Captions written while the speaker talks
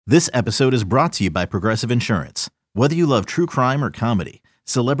This episode is brought to you by Progressive Insurance. Whether you love true crime or comedy,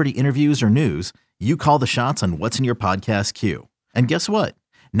 celebrity interviews or news, you call the shots on what's in your podcast queue. And guess what?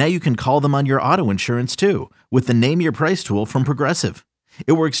 Now you can call them on your auto insurance too with the Name Your Price tool from Progressive.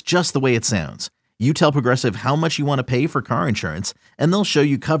 It works just the way it sounds. You tell Progressive how much you want to pay for car insurance, and they'll show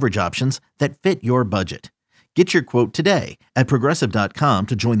you coverage options that fit your budget. Get your quote today at Progressive.com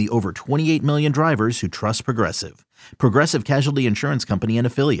to join the over 28 million drivers who trust Progressive. Progressive Casualty Insurance Company and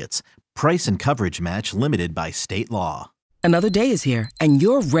Affiliates. Price and coverage match limited by state law. Another day is here, and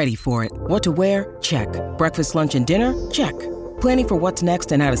you're ready for it. What to wear? Check. Breakfast, lunch, and dinner? Check. Planning for what's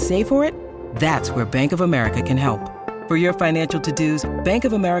next and how to save for it? That's where Bank of America can help. For your financial to-dos, Bank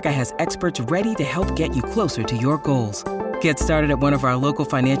of America has experts ready to help get you closer to your goals. Get started at one of our local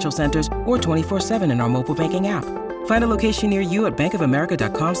financial centers or 24/7 in our mobile banking app. Find a location near you at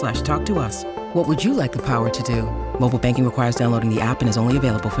bankofamerica.com/talktous. What would you like the power to do? Mobile banking requires downloading the app and is only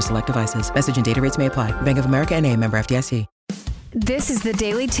available for select devices. Message and data rates may apply. Bank of America N.A., member FDIC. This is the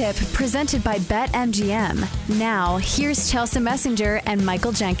Daily Tip presented by BetMGM. Now, here's Chelsea Messenger and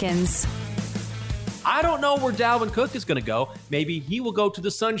Michael Jenkins. I don't know where Dalvin Cook is going to go. Maybe he will go to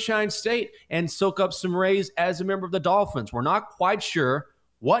the Sunshine State and soak up some rays as a member of the Dolphins. We're not quite sure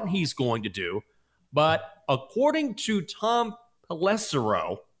what he's going to do. But according to Tom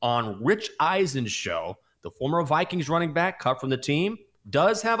Pelissero on Rich Eisen's show, the former Vikings running back cut from the team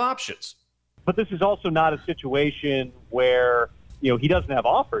does have options. But this is also not a situation where, he doesn't have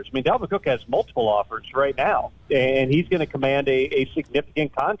offers. I mean, Dalvin Cook has multiple offers right now, and he's going to command a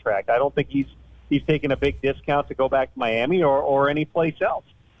significant contract. I don't think he's taking a big discount to go back to Miami or any place else.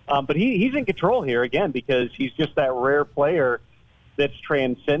 But he's in control here, again, because he's just that rare player that's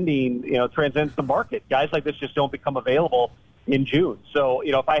transcends the market. Guys like this just don't become available in June. So,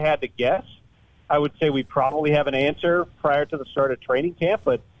 if I had to guess, I would say we probably have an answer prior to the start of training camp,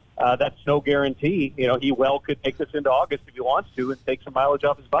 but that's no guarantee. He could take this into August if he wants to and take some mileage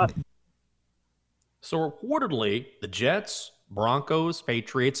off his body. So reportedly, the Jets, Broncos,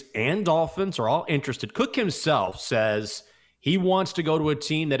 Patriots, and Dolphins are all interested. Cook himself says he wants to go to a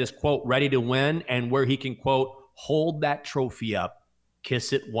team that is, quote, ready to win and where he can, quote, hold that trophy up,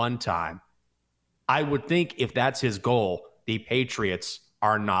 kiss it one time. I would think if that's his goal, the Patriots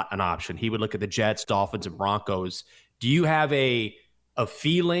are not an option. He would look at the Jets, Dolphins, and Broncos. Do you have a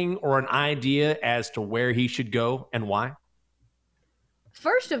feeling or an idea as to where he should go and why?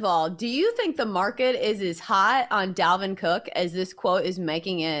 First of all, do you think the market is as hot on Dalvin Cook as this quote is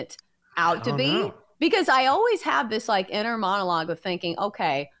making it out to be? Know. Because I always have this inner monologue of thinking,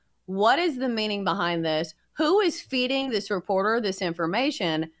 okay, what is the meaning behind this? Who is feeding this reporter this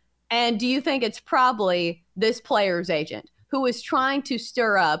information? And do you think it's probably this player's agent who is trying to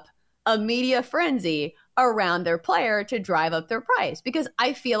stir up a media frenzy around their player to drive up their price? Because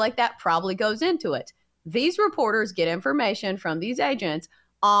I feel like that probably goes into it. These reporters get information from these agents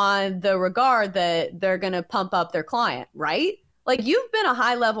on the regard that they're going to pump up their client, right? Like, you've been a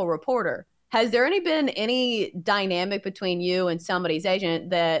high-level reporter. Has there been any dynamic between you and somebody's agent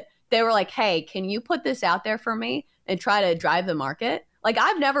that they were like, hey, can you put this out there for me and try to drive the market? Like,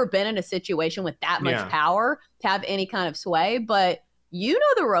 I've never been in a situation with that much power to have any kind of sway, but you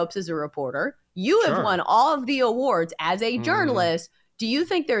know the ropes as a reporter. You have won all of the awards as a journalist. Do you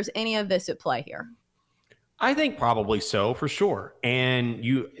think there's any of this at play here? I think probably so, for sure. And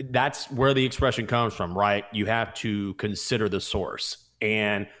that's where the expression comes from, right? You have to consider the source.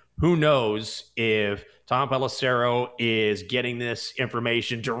 And who knows if Tom Pelissero is getting this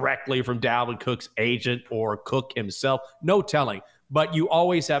information directly from Dalvin Cook's agent or Cook himself. No telling. But you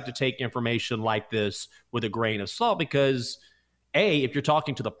always have to take information like this with a grain of salt because, A, if you're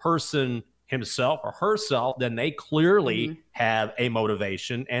talking to the person himself or herself, then they clearly have a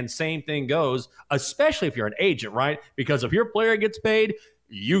motivation. And same thing goes, especially if you're an agent, right? Because if your player gets paid,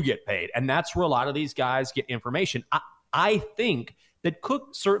 you get paid. And that's where a lot of these guys get information. I think that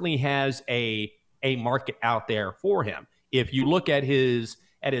Cook certainly has a market out there for him. If you look at his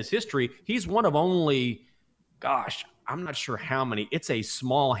history, he's one of only, I'm not sure how many. It's a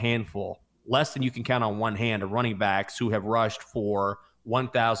small handful, less than you can count on one hand, of running backs who have rushed for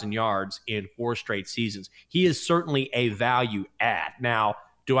 1,000 yards in 4 straight seasons. He is certainly a value add. Now,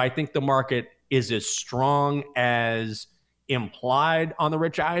 do I think the market is as strong as implied on the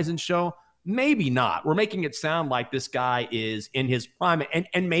Rich Eisen show? Maybe not. We're making it sound like this guy is in his prime,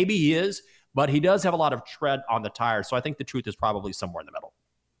 and maybe he is, but he does have a lot of tread on the tires. So I think the truth is probably somewhere in the middle.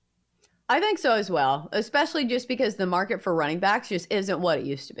 I think so as well, especially just because the market for running backs just isn't what it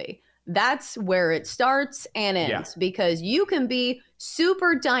used to be. That's where it starts and ends, because you can be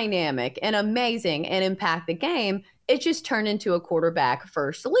super dynamic and amazing and impact the game it's just turned into a quarterback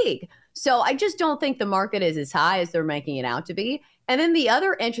first league. So I just don't think the market is as high as they're making it out to be. And then the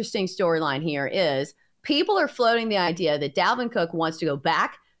other interesting storyline here is people are floating the idea that Dalvin Cook wants to go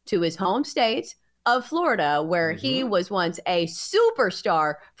back to his home state of Florida, where he was once a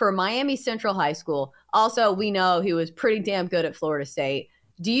superstar for Miami Central High School. Also, we know he was pretty damn good at Florida State.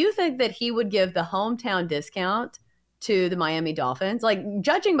 Do you think that he would give the hometown discount to the Miami Dolphins? Like,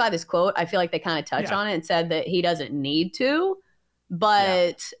 judging by this quote, I feel like they kind of touched on it and said that he doesn't need to.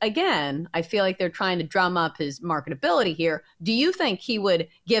 But again, I feel like they're trying to drum up his marketability here. Do you think he would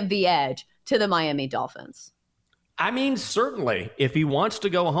give the edge to the Miami Dolphins? I mean, certainly, if he wants to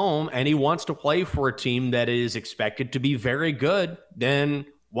go home and he wants to play for a team that is expected to be very good, then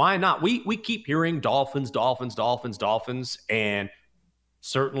why not? We keep hearing Dolphins, and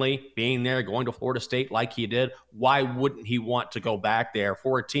certainly being there, going to Florida State like he did, why wouldn't he want to go back there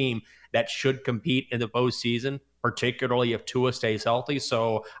for a team that should compete in the postseason, particularly if Tua stays healthy?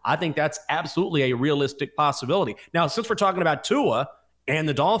 So I think that's absolutely a realistic possibility. Now, since we're talking about Tua and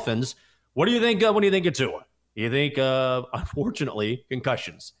the Dolphins, what do you think when you think of Tua? You think, unfortunately,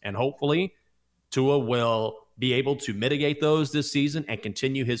 concussions, and hopefully Tua will be able to mitigate those this season and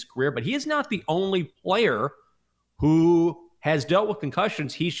continue his career. But he is not the only player who has dealt with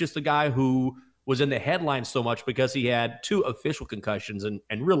concussions. He's just the guy who was in the headlines so much because he had 2 official concussions and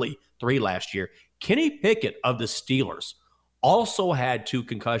really 3 last year. Kenny Pickett of the Steelers also had 2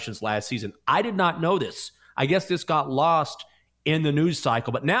 concussions last season. I did not know this. I guess this got lost in the news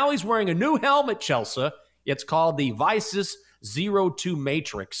cycle. But now he's wearing a new helmet, Chelsea. It's called the Visus 02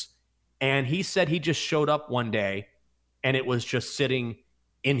 Matrix. And he said he just showed up one day and it was just sitting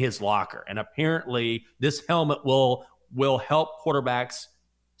in his locker. And apparently this helmet will help quarterbacks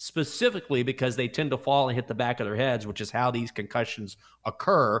specifically because they tend to fall and hit the back of their heads, which is how these concussions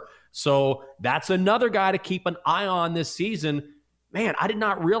occur. So that's another guy to keep an eye on this season. Man, I did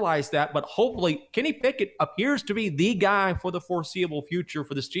not realize that, but hopefully Kenny Pickett appears to be the guy for the foreseeable future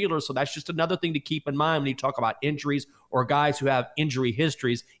for the Steelers. So that's just another thing to keep in mind when you talk about injuries or guys who have injury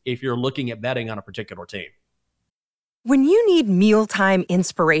histories if you're looking at betting on a particular team. When you need mealtime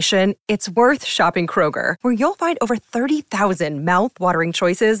inspiration, it's worth shopping Kroger, where you'll find over 30,000 mouth-watering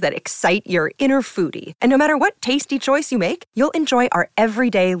choices that excite your inner foodie. And no matter what tasty choice you make, you'll enjoy our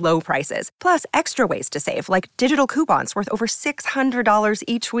everyday low prices, plus extra ways to save, like digital coupons worth over $600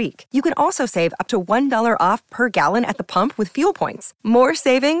 each week. You can also save up to $1 off per gallon at the pump with fuel points. More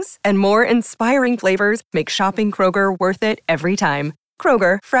savings and more inspiring flavors make shopping Kroger worth it every time.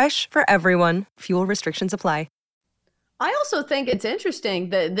 Kroger, fresh for everyone. Fuel restrictions apply. I also think it's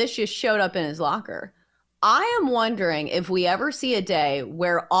interesting that this just showed up in his locker. I am wondering if we ever see a day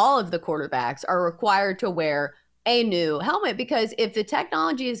where all of the quarterbacks are required to wear a new helmet, because if the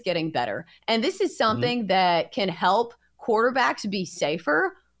technology is getting better and this is something that can help quarterbacks be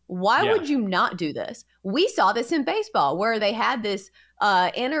safer, why would you not do this? We saw this in baseball where they had this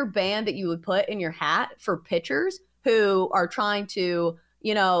inner band that you would put in your hat for pitchers who are trying to,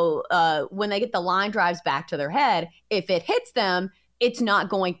 when they get the line drives back to their head, if it hits them, it's not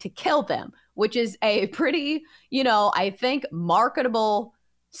going to kill them, which is a pretty, I think marketable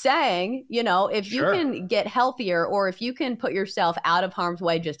saying. If you can get healthier or if you can put yourself out of harm's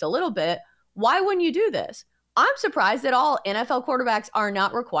way just a little bit, why wouldn't you do this? I'm surprised that all NFL quarterbacks are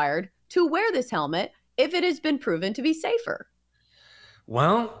not required to wear this helmet if it has been proven to be safer.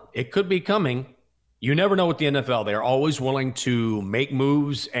 Well, it could be coming. You never know with the NFL. They're always willing to make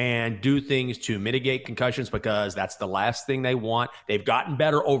moves and do things to mitigate concussions because that's the last thing they want. They've gotten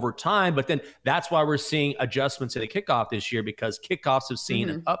better over time, but then that's why we're seeing adjustments to the kickoff this year, because kickoffs have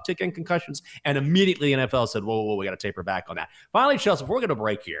seen an uptick in concussions, and immediately the NFL said, whoa, we got to taper back on that. Finally, Chelsea, before we get a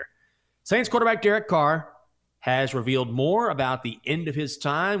break here, Saints quarterback Derek Carr has revealed more about the end of his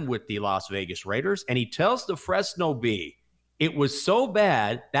time with the Las Vegas Raiders, and he tells the Fresno Bee it was so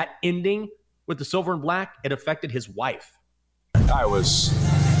bad, that ending with the silver and black, it affected his wife. I was,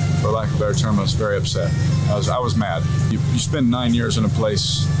 for lack of a better term, I was very upset. I was mad. You spend 9 years in a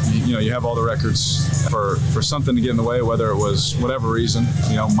place, you have all the records for something to get in the way, whether it was whatever reason,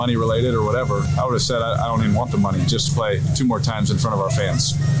 money related or whatever. I would have said, I don't even want the money, just to play 2 more times in front of our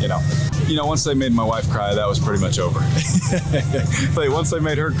fans, Once they made my wife cry, that was pretty much over. Once they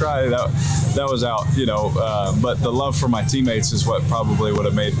made her cry, that was out, but the love for my teammates is what probably would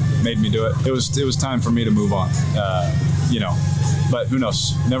have made me do it. It was time for me to move on, but who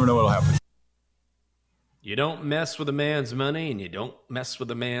knows? Never know what'll happen. You don't mess with a man's money and you don't mess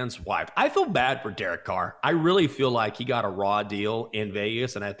with a man's wife. I feel bad for Derek Carr. I really feel like he got a raw deal in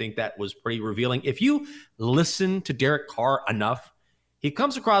Vegas, and I think that was pretty revealing. If you listen to Derek Carr enough, he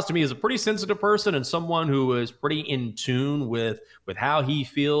comes across to me as a pretty sensitive person and someone who is pretty in tune with how he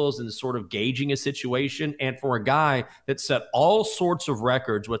feels and sort of gauging a situation. And for a guy that set all sorts of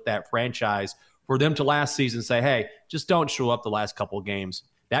records with that franchise, for them to last season say, hey, just don't show up the last couple of games,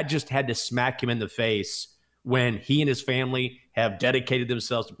 that just had to smack him in the face when he and his family have dedicated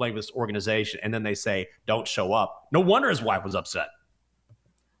themselves to playing with this organization. And then they say, don't show up. No wonder his wife was upset.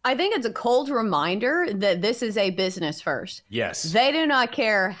 I think it's a cold reminder that this is a business first. Yes. They do not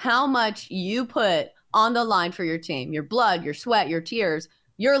care how much you put on the line for your team, your blood, your sweat, your tears,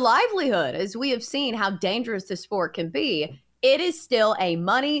 your livelihood. As we have seen how dangerous the sport can be, it is still a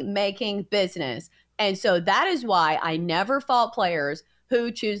money-making business. And so that is why I never fault players who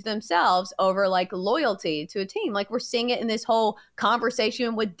choose themselves over like loyalty to a team. Like we're seeing it in this whole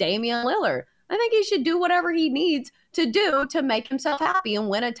conversation with Damian Lillard. I think he should do whatever he needs to do to make himself happy and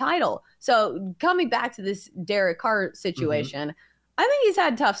win a title. So coming back to this Derek Carr situation, I think he's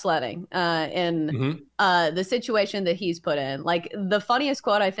had tough sledding in the situation that he's put in. Like the funniest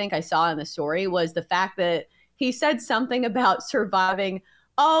quote I think I saw in the story was the fact that he said something about surviving.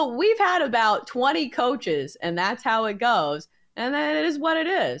 Oh, we've had about 20 coaches and that's how it goes. And then it is what it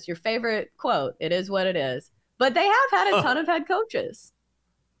is. Your favorite quote, it is what it is. But they have had a ton of head coaches.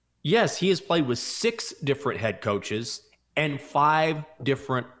 Yes, he has played with 6 different head coaches and 5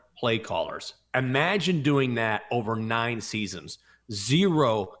 different play callers. Imagine doing that over 9 seasons.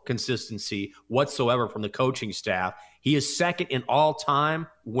 0 consistency whatsoever from the coaching staff. He is second in all-time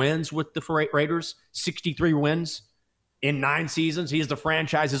wins with the Raiders, 63 wins in 9 seasons. He is the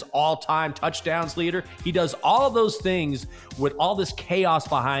franchise's all-time touchdowns leader. He does all of those things with all this chaos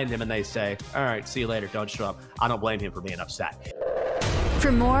behind him, and they say, all right, see you later, don't show up. I don't blame him for being upset.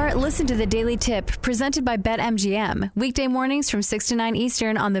 For more, listen to the Daily Tip presented by BetMGM. Weekday mornings from 6 to 9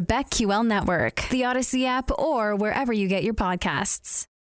 Eastern on the BetQL network, the Odyssey app, or wherever you get your podcasts.